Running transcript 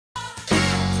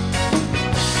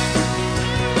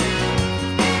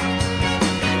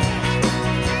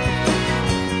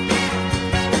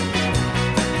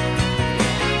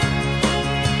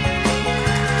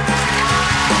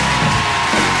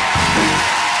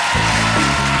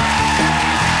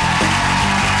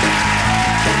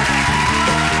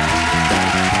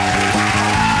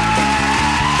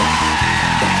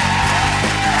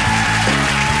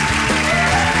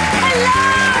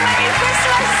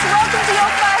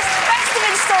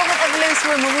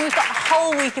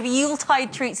whole week of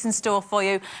Yuletide treats in store for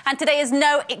you, and today is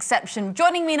no exception.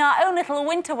 Joining me in our own little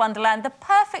winter wonderland, the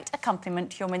perfect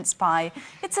accompaniment to your mince pie.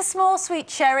 It's a small, sweet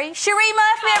Sherrie. Sherrie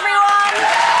Murphy, everyone!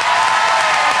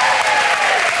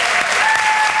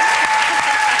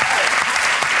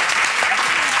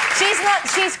 She's not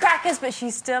cheese crackers, but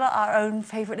she's still our own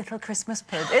favourite little Christmas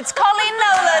pig. It's Coleen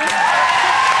Nolan!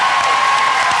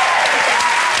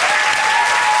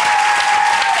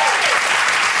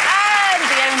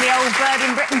 Old bird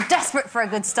in Britain, desperate for a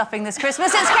good stuffing this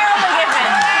Christmas. It's Carol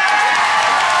McGiffin.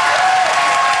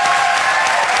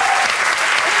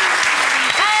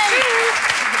 And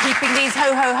keeping these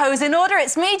ho-ho-hos in order,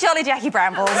 it's me, jolly Jackie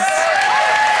Brambles. In the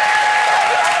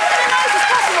nicest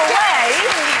possible way.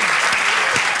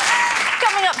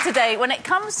 Coming up today, when it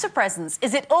comes to presents,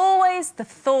 is it always the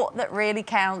thought that really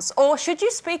counts? Or should you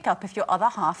speak up if your other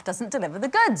half doesn't deliver the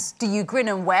goods? Do you grin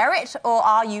and wear it? Or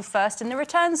are you first in the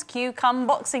returns queue come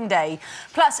Boxing Day?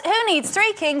 Plus, who needs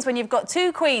 3 kings when you've got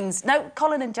 2 queens? No,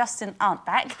 Colin and Justin aren't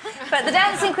back. But the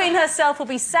dancing queen herself will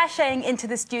be sashaying into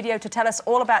the studio to tell us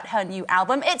all about her new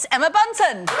album. It's Emma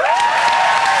Bunton.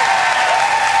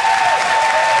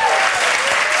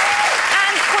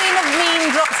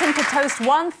 Drops in to toast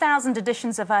 1,000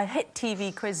 editions of her hit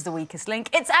TV quiz, The Weakest Link.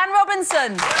 It's Anne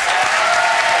Robinson.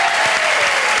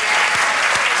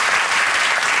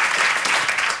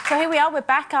 So here we are, we're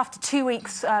back after 2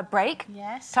 weeks break.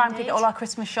 Yes, Time to get all our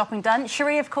Christmas shopping done.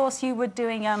 Sherrie, of course, you were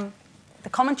doing the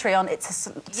commentary on It's a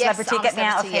Celebrity, Get Me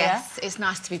Out of Here. Yes, it's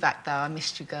nice to be back, though. I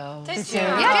missed you, girls. Did you?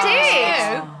 Yeah, I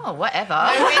did. Oh, whatever.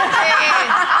 No, we did.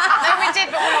 No, we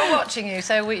did, but we were watching you,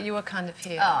 so you were kind of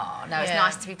here. Oh, no, it's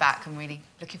nice to be back. I'm really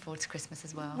looking forward to Christmas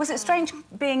as well. Was it strange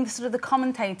being sort of the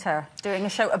commentator, doing a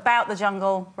show about the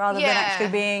jungle, rather than actually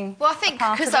being... Well, I think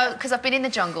because I've been in the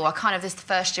jungle, I kind of, this is the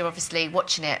first year, obviously,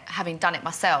 watching it, having done it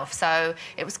myself, so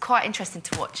it was quite interesting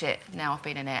to watch it now I've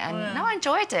been in it. And no, I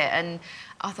enjoyed it, and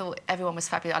I thought everyone was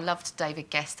fabulous. I loved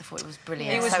David Guest. I thought it was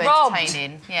brilliant. He was so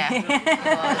entertaining. Yeah.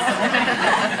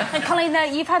 And Coleen,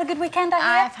 you've had a good weekend, I hear?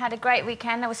 I've had a great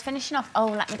weekend. I was finishing off... Oh,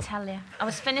 let me tell you. I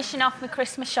was finishing off my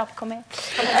Christmas shop. Come here.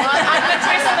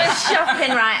 Christmas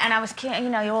shopping, right? And I was, you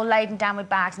know, you're all laden down with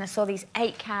bags, and I saw these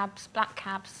 8 cabs, black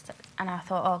cabs, and I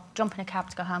thought, oh, jump in a cab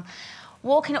to go home.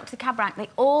 Walking up to the cab rank, they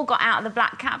all got out of the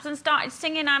black cabs and started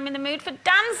singing "I'm in the mood for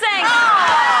dancing."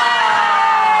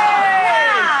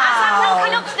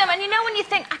 Walking up to them, and you know when you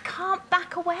think, I can't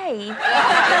back away.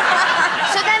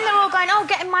 So then they're all going, oh,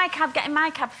 get in my cab, get in my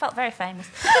cab. I felt very famous.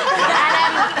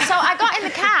 And so I got in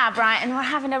the cab, right, and we're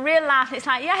having a real laugh. And it's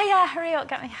like, yeah, hurry up,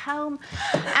 get me home.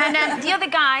 And the other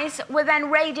guys were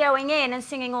then radioing in and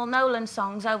singing all Nolan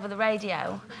songs over the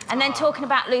radio, and then talking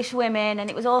about loose women, and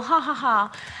it was all ha ha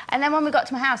ha. And then when we got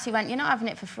to my house, he went, "You're not having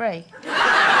it for free." You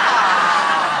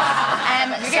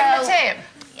gave him a tip?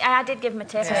 I did give him a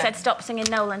tip. I said, stop singing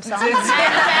Nolan songs.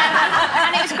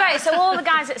 And it was great. So all the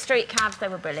guys at Street Cabs, they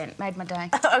were brilliant. Made my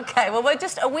day. OK, well, we're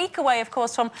just a week away, of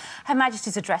course, from Her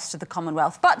Majesty's address to the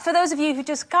Commonwealth. But for those of you who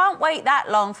just can't wait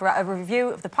that long for a review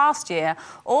of the past year,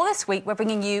 all this week we're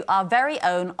bringing you our very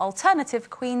own alternative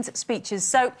Queen's speeches.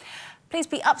 So please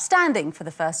be upstanding for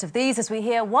the first of these as we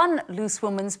hear one loose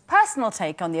woman's personal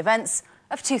take on the events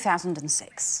of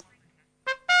 2006.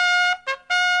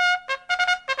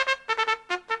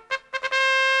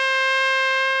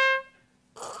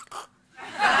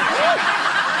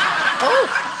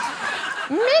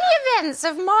 Many events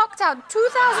have marked out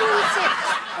 2006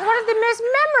 as one of the most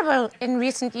memorable in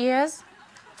recent years.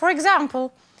 For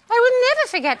example, I will never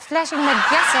forget flashing my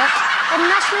gasset on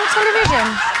national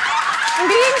television and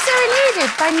being serenaded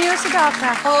by Neil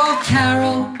Sedaka. Oh,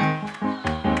 Carol,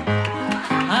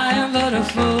 I am but a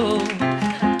fool.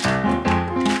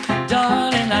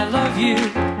 Darling, I love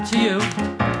you, to you,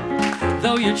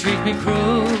 though you treat me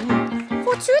cruel.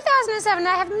 For 2007,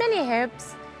 I have many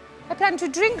hopes. I plan to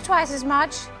drink twice as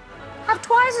much, have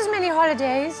twice as many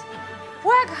holidays,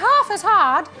 work half as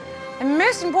hard, and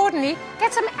most importantly,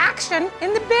 get some action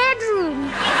in the bedroom.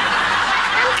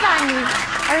 And finally,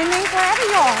 I remain forever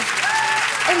yours,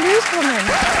 a loose woman.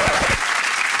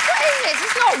 What is this?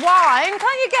 It's not wine.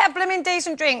 Can't you get a blooming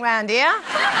decent drink round here?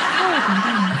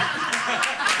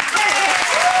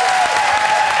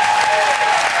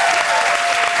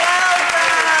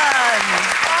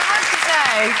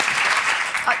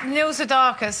 Neil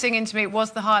Sedaka singing to me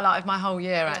was the highlight of my whole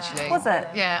year, actually. Was it?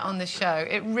 Yeah, on this show.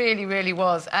 It really, really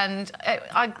was. And,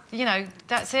 you know,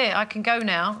 that's it. I can go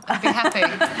now and be happy.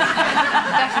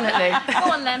 Definitely.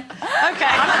 Go on, then. OK.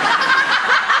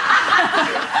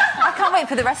 I can't can't wait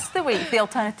for the rest of the week, the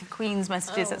alternative Queen's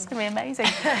messages. That's going to be amazing.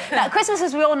 Now, Christmas,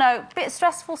 as we all know, a bit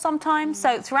stressful sometimes.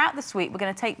 So throughout this week, we're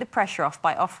going to take the pressure off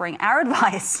by offering our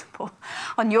advice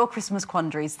on your Christmas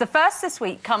quandaries. The first this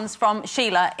week comes from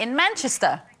Sheila in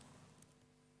Manchester.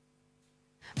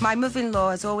 My mother-in-law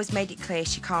has always made it clear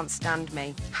she can't stand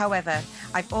me. However,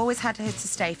 I've always had her to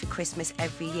stay for Christmas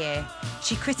every year.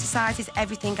 She criticises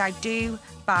everything I do,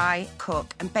 buy,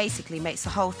 cook, and basically makes the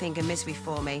whole thing a misery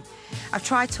for me. I've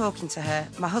tried talking to her.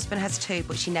 My husband has too,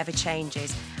 but she never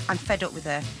changes. I'm fed up with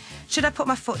her. Should I put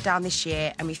my foot down this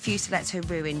year and refuse to let her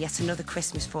ruin yet another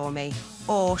Christmas for me?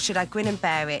 Or should I grin and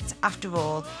bear it? After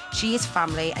all, she is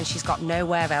family and she's got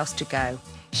nowhere else to go.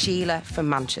 Sheila from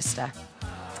Manchester.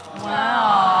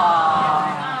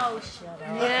 Wow. Oh, shut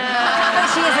up. Yeah.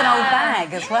 She is an old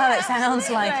bag as well, it sounds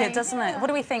like it, doesn't it? What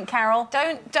do we think, Carol?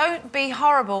 Don't be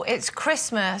horrible. It's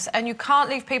Christmas and you can't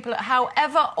leave people,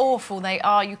 however awful they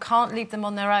are, you can't leave them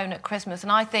on their own at Christmas.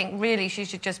 And I think really she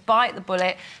should just bite the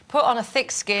bullet, put on a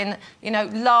thick skin, you know,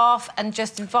 laugh and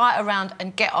just invite her around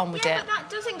and get on with it. But that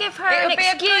doesn't give her an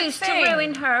excuse to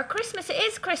ruin her Christmas. It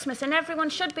is Christmas and everyone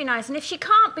should be nice. And if she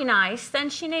can't be nice, then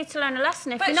she needs to learn a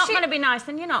lesson. If you're not going to be nice,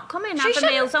 then you're not coming. Have the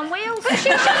Meals on Wheels. You're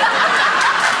so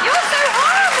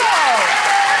horrible!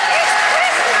 It's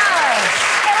Christmas!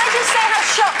 Can I just say how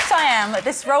shocked I am at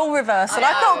this role reversal?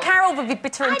 I thought Carol would be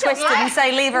bitter and twisted and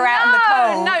say leave her out in the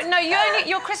cold. No,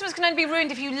 your Christmas can only be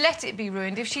ruined if you let it be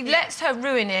ruined. If she lets her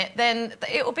ruin it, then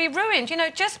it will be ruined. You know,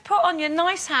 just put on your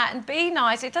nice hat and be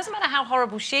nice. It doesn't matter how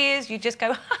horrible she is. You just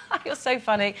go, you're so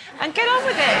funny, and get on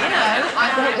with it, you know.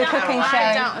 The cooking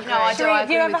show. No, I do.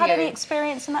 Have you ever had any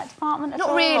experience in that department at all?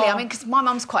 Not really. I mean, because my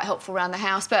mum's quite helpful around the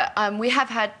house, but we have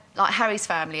had like Harry's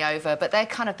family over, but they're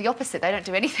kind of the opposite. They don't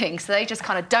do anything, so they just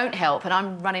kind of don't help, and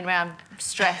I'm running around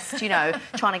stressed, you know,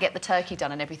 trying to get the turkey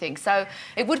done and everything. So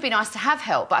it would be nice to have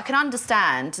help, but I can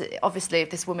understand, obviously, if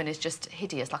this woman is just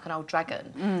hideous, like an old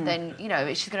dragon, then, you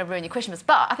know, she's going to ruin your Christmas.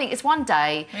 But I think it's one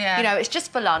day, you know, it's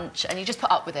just for lunch, and you just put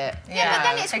up with it. Yeah, but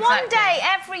then it's one day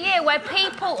every year where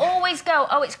people always go,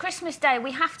 oh, it's Christmas Day,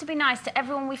 we have to be nice to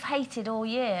everyone we've hated all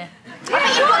year. Yeah,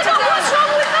 what's wrong with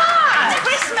that? It's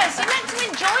Christmas, you're meant to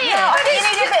enjoy it. Yeah, I think you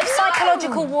need a bit of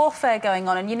psychological warfare going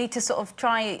on, and you need to sort of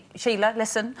try, Sheila,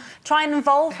 listen, try and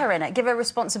involve her in it. Give her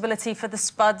responsibility for the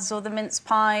spuds or the mince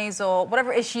pies or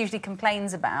whatever it is she usually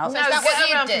complains about. No, is that what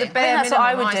you do? For the I bare think that's what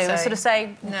I minimum, would do, is sort of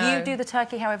say, No. you do the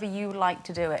turkey however you like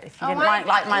to do it. If you didn't like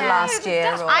mine last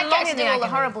year. Or... I get to do all the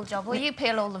horrible job. Will you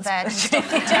peel all the veg and stuff?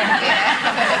 Get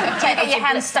your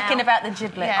hands stuck in about the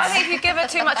giblets. I think if you give her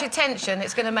too much attention,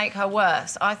 it's going to make her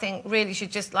worse. I think really you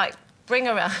should just, like, bring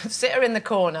her around, sit her in the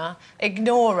corner,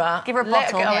 ignore her. Give her a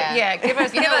let bottle. Her go. Yeah, give her...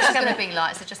 You know what it's going to be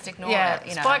like, so just ignore it,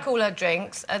 you know. Spike all her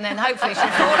drinks, and then hopefully she'll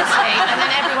fall asleep, and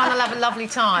then everyone will have a lovely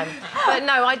time. But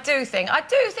no, I do think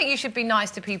you should be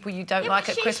nice to people you don't like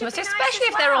at Christmas, especially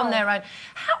if they're on their own.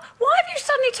 Why have you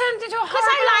suddenly turned into a horrible Because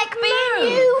I like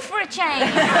being you for a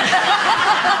change.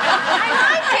 I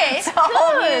like it. It's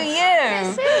all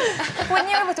you.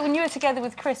 When you were together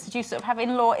with Chris, did you sort of have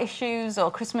in-law issues or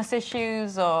Christmas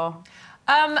issues or...?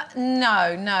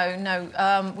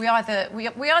 No. We either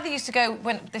used to go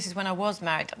when I was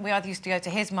married. We either used to go to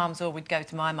his mum's or we'd go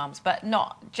to my mum's, but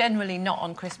generally not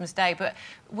on Christmas Day. But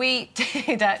we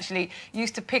did actually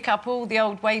used to pick up all the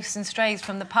old waifs and strays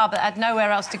from the pub that had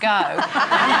nowhere else to go and bring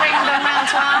them round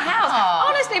to our house. Aww.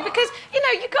 Honestly, because you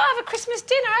know you've got to have a Christmas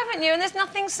dinner, haven't you? And there's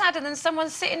nothing sadder than someone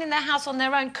sitting in their house on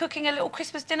their own cooking a little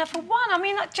Christmas dinner for one. I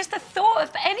mean, just the thought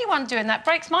of anyone doing that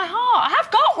breaks my heart. I have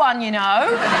got one, you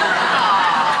know.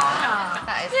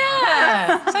 That is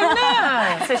So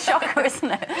no. It's a shocker, isn't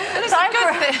it? It's a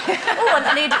good thing. Oh,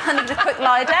 I need a quick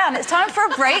lie down. It's time for a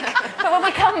break. But when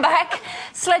we come back,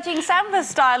 sledging Samba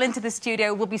style into the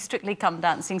studio will be Strictly Come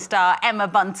Dancing star Emma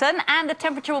Bunton, and the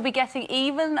temperature will be getting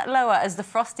even lower as the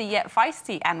frosty yet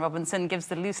feisty Anne Robinson gives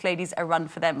the loose ladies a run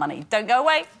for their money. Don't go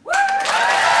away.